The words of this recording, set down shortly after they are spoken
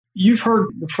You've heard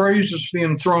the phrase that's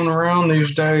being thrown around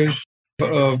these days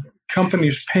of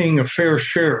companies paying a fair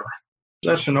share.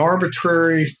 That's an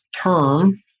arbitrary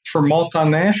term for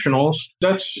multinationals.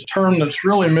 That's a term that's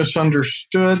really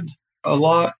misunderstood a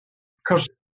lot because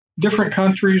different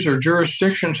countries or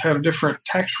jurisdictions have different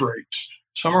tax rates.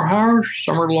 Some are higher,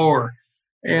 some are lower.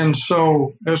 And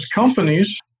so as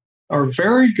companies are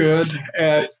very good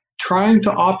at trying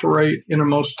to operate in a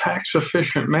most tax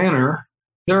efficient manner,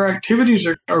 their activities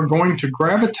are going to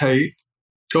gravitate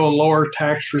to a lower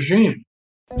tax regime.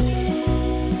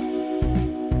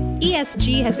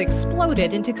 ESG has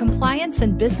exploded into compliance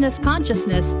and business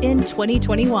consciousness in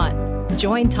 2021.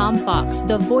 Join Tom Fox,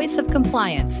 the voice of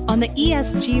compliance, on the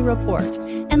ESG Report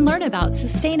and learn about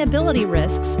sustainability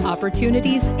risks,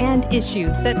 opportunities, and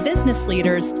issues that business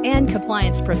leaders and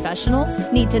compliance professionals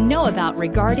need to know about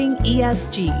regarding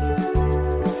ESG.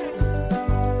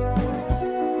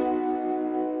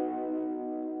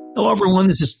 Hello, everyone.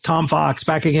 This is Tom Fox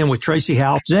back again with Tracy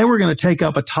Howell. Today, we're going to take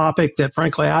up a topic that,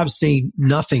 frankly, I've seen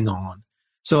nothing on.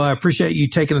 So I appreciate you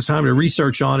taking the time to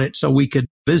research on it so we could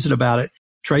visit about it,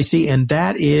 Tracy, and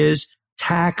that is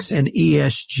tax and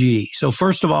ESG. So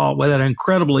first of all, with that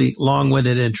incredibly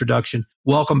long-winded introduction,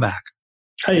 welcome back.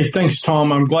 Hey, thanks,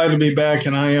 Tom. I'm glad to be back,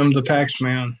 and I am the tax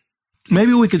man.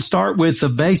 Maybe we could start with the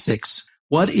basics.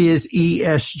 What is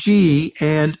ESG,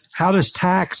 and how does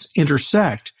tax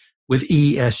intersect with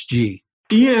ESG?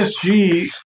 ESG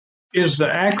is the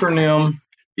acronym,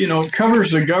 it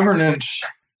covers the governance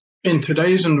in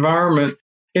today's environment.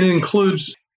 It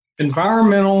includes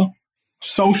environmental,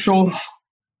 social,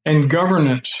 and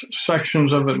governance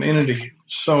sections of an entity.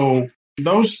 So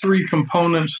those three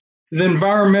components, the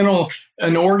environmental,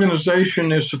 an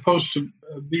organization is supposed to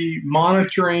be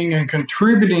monitoring and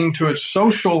contributing to its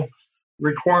social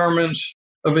requirements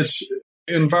of its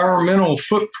environmental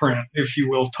footprint, if you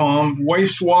will, Tom.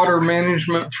 Wastewater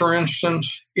management, for instance,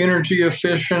 energy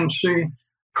efficiency,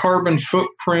 carbon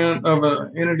footprint of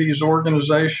an entity's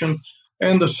organization.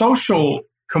 And the social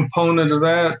component of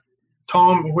that,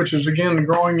 Tom, which is again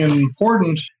growing in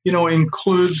importance,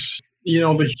 includes,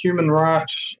 the human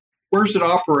rights. Where's it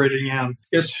operating in?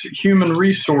 Its human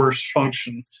resource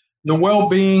function, the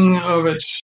well-being of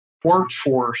its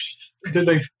workforce. Do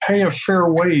they pay a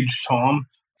fair wage, Tom?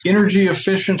 Energy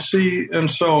efficiency. And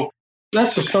so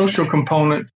that's a social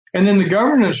component. And then the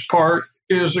governance part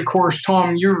is, of course,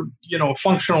 Tom, you're, a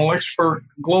functional expert,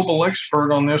 global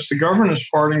expert on this. The governance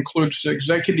part includes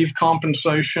executive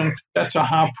compensation. That's a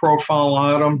high profile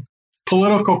item.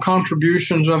 Political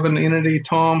contributions of an entity,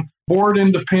 Tom, board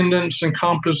independence and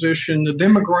composition, the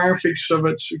demographics of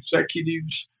its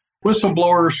executives,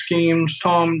 whistleblower schemes,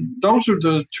 Tom, those are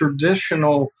the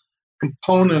traditional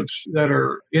components that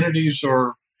entities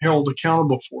are held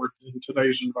accountable for in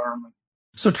today's environment.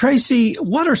 So, Tracy,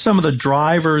 what are some of the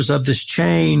drivers of this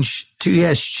change to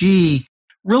ESG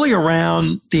really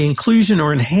around the inclusion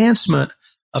or enhancement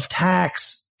of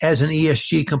tax as an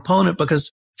ESG component?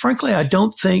 Because, frankly, I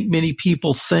don't think many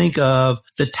people think of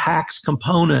the tax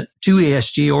component to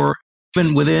ESG, or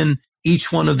even within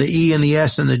each one of the E and the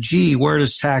S and the G, where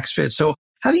does tax fit? So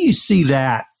how do you see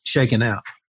that shaken out?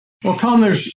 Well, Tom,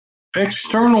 there's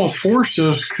external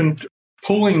forces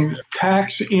pulling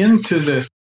tax into the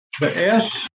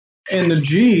S and the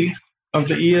G of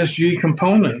the ESG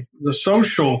component, the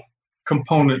social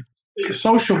component.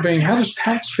 Social being, how does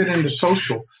tax fit into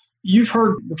social? You've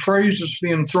heard the phrase that's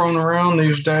being thrown around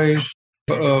these days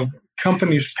of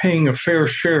companies paying a fair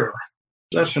share.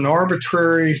 That's an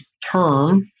arbitrary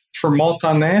term for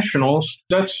multinationals.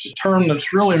 That's a term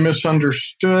that's really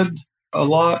misunderstood a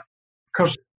lot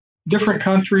because different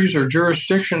countries or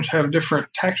jurisdictions have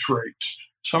different tax rates.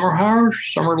 Some are higher,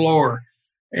 some are lower.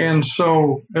 And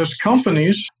so as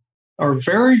companies are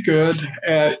very good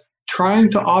at trying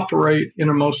to operate in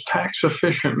a most tax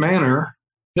efficient manner,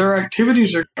 their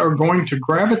activities are going to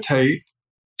gravitate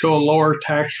to a lower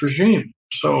tax regime.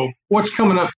 So what's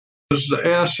coming up is the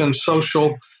S in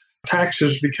social. Tax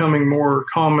is becoming more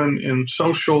common in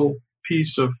social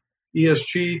piece of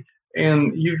ESG.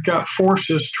 And you've got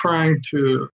forces trying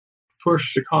to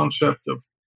push the concept of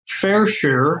fair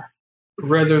share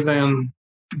rather than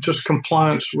just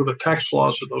compliance with the tax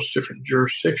laws of those different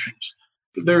jurisdictions.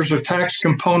 There's a tax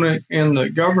component in the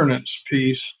governance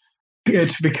piece.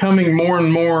 It's becoming more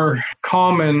and more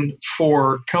common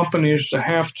for companies to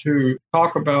have to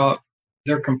talk about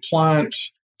their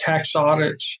compliance tax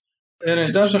audits. And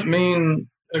it doesn't mean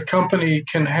a company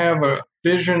can have a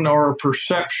vision or a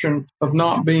perception of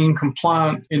not being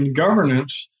compliant in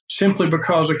governance simply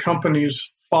because a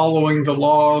company's following the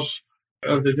laws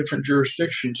of the different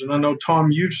jurisdictions. And I know,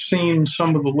 Tom, you've seen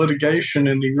some of the litigation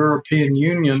in the European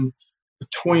Union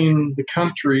between the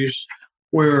countries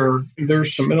where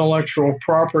there's some intellectual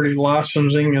property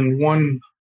licensing in one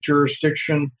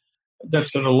jurisdiction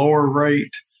that's at a lower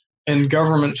rate, and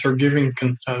governments are giving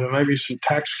maybe some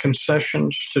tax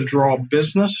concessions to draw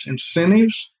business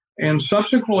incentives, and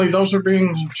subsequently those are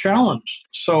being challenged.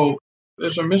 So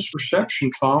there's a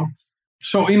misperception, Tom.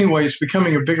 So anyway, it's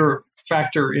becoming a bigger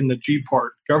factor in the G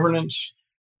part, governance,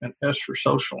 and S for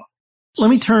social. Let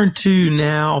me turn to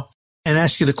now and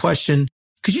ask you the question.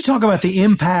 Could you talk about the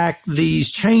impact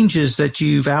these changes that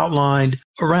you've outlined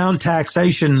around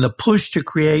taxation, the push to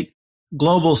create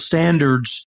global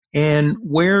standards, and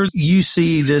where you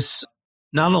see this,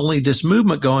 not only this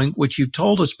movement going, which you've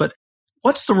told us, but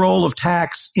what's the role of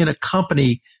tax in a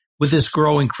company with this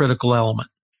growing critical element?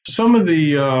 Some of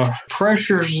the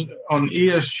pressures on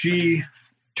ESG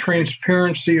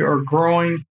transparency are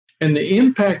growing, and the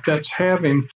impact that's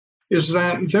having is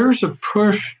that there's a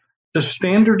push to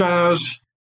standardize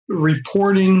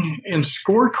reporting and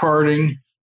scorecarding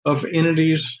of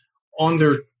entities on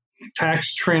their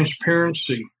tax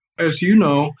transparency. As you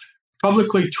know,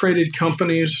 publicly traded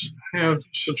companies have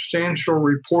substantial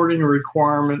reporting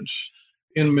requirements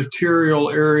in material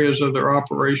areas of their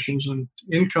operations, and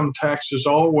income tax is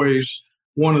always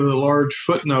one of the large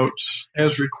footnotes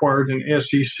as required in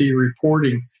SEC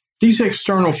reporting. These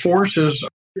external forces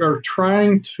are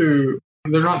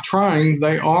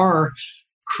they are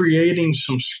creating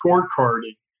some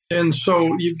scorecarding. And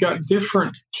so you've got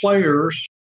different players,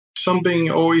 some being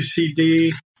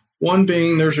OECD, one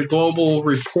being there's a global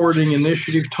reporting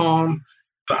initiative, Tom,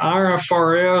 the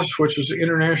IFRS, which is the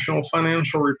International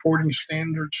Financial Reporting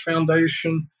Standards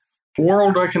Foundation,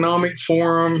 World Economic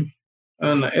Forum,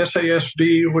 and the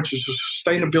SASB, which is the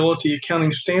Sustainability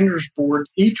Accounting Standards Board.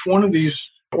 Each one of these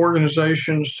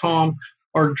organizations, Tom,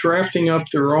 are drafting up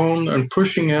their own and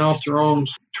pushing out their own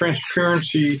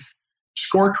transparency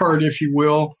scorecard, if you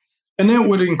will. And that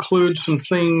would include some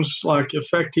things like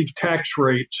effective tax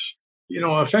rates.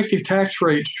 Effective tax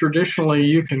rates, traditionally,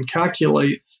 you can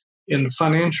calculate in the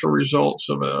financial results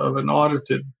of an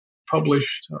audited,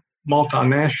 published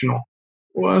multinational.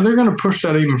 Well, they're going to push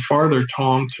that even farther,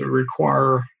 Tom, to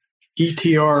require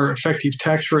ETR, effective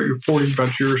tax rate reporting by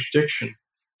jurisdiction.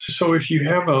 So if you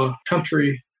have a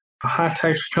country, a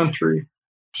high-tax country,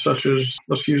 such as,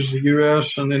 let's use the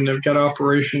U.S., and then they've got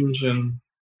operations in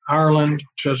Ireland,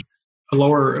 which has a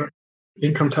lower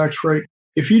income tax rate,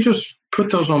 if you just put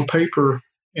those on paper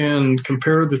and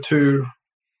compare the two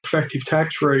effective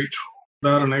tax rates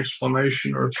without an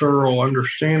explanation or thorough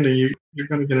understanding, you're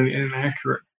going to get an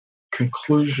inaccurate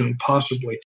conclusion,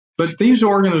 possibly. But these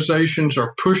organizations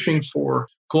are pushing for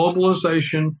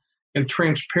globalization and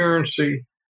transparency,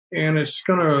 and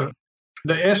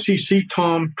the SEC,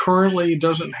 Tom, currently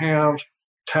doesn't have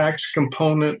tax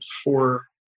components for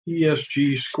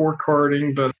ESG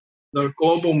scorecarding, but the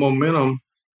global momentum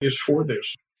is for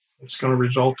this. It's going to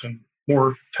result in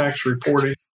more tax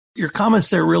reporting. Your comments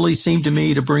there really seem to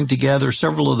me to bring together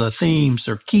several of the themes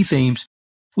or key themes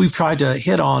we've tried to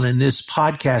hit on in this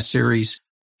podcast series.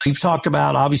 You've talked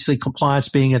about, obviously, compliance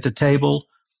being at the table.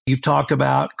 You've talked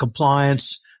about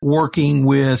compliance working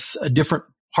with different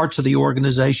parts of the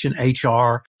organization,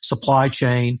 HR, supply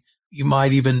chain. You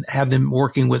might even have them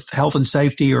working with health and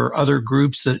safety or other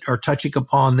groups that are touching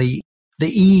upon the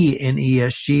E in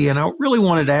ESG. And I really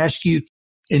wanted to ask you,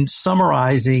 in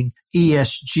summarizing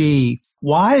ESG,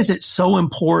 why is it so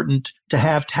important to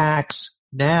have tax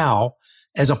now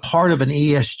as a part of an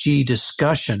ESG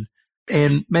discussion?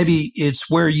 And maybe it's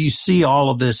where you see all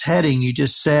of this heading. You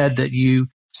just said that you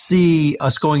see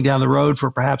us going down the road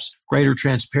for perhaps greater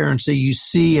transparency. You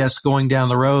see us going down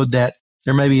the road that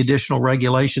there may be additional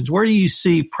regulations. Where do you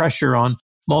see pressure on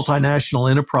multinational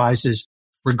enterprises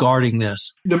regarding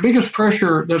this? The biggest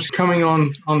pressure that's coming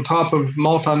on top of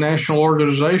multinational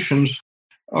organizations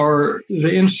are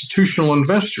the institutional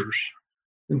investors.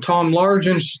 And Tom, large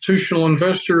institutional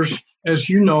investors, as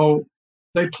you know,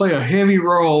 they play a heavy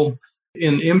role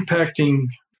in impacting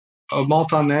a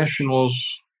multinational's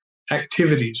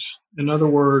activities. In other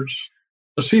words,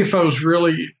 the CFO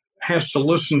really has to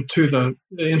listen to the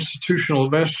institutional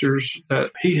investors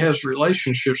that he has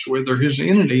relationships with, or his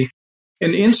entity.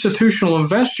 And institutional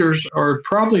investors are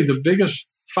probably the biggest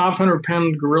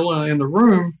 500-pound gorilla in the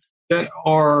room that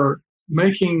are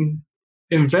making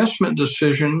investment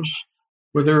decisions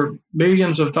with their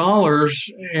millions of dollars,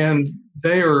 and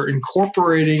they are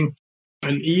incorporating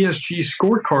an ESG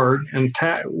scorecard, and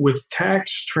with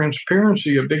tax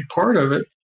transparency, a big part of it,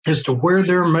 as to where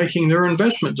they're making their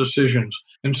investment decisions.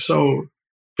 And so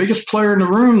biggest player in the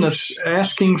room that's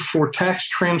asking for tax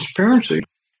transparency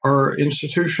are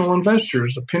institutional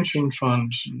investors, the pension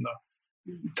funds, and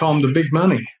Tom, the big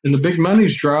money. And the big money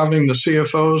is driving the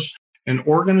CFOs and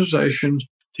organizations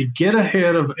to get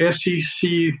ahead of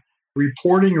SEC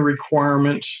reporting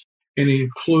requirements and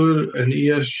include an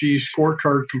ESG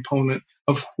scorecard component,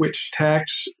 of which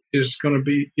tax is going to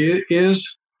be, it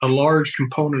is a large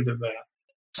component of that.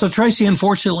 So, Tracy,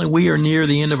 unfortunately, we are near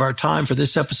the end of our time for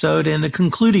this episode and the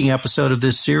concluding episode of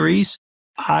this series.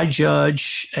 I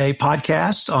judge a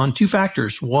podcast on two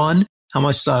factors. One, how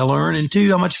much did I learn? And two,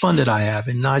 how much fun did I have?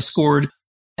 And I scored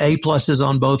A+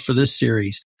 on both for this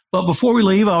series. But before we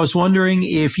leave, I was wondering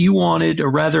if you wanted, or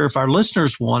rather if our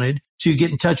listeners wanted, to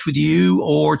get in touch with you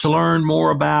or to learn more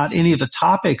about any of the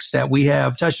topics that we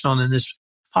have touched on in this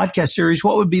podcast series,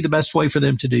 what would be the best way for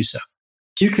them to do so?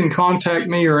 You can contact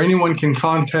me, or anyone can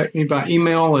contact me by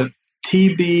email at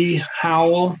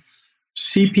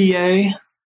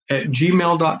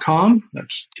tbhowellcpa@gmail.com.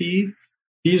 That's T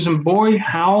as in boy,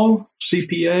 Howell,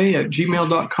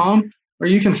 CPA@gmail.com. Or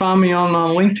you can find me on a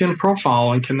LinkedIn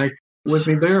profile and connect with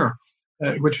me there,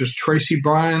 which is Tracy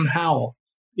Brian Howell.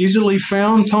 Easily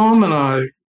found, Tom, and I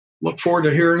look forward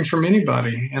to hearing from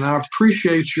anybody. And I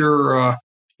appreciate your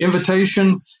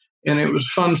invitation, and it was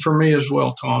fun for me as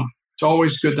well, Tom. It's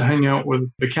always good to hang out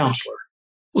with the counselor.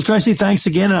 Well, Tracy, thanks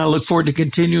again, and I look forward to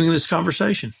continuing this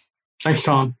conversation. Thanks,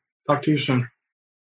 Tom. Talk to you soon.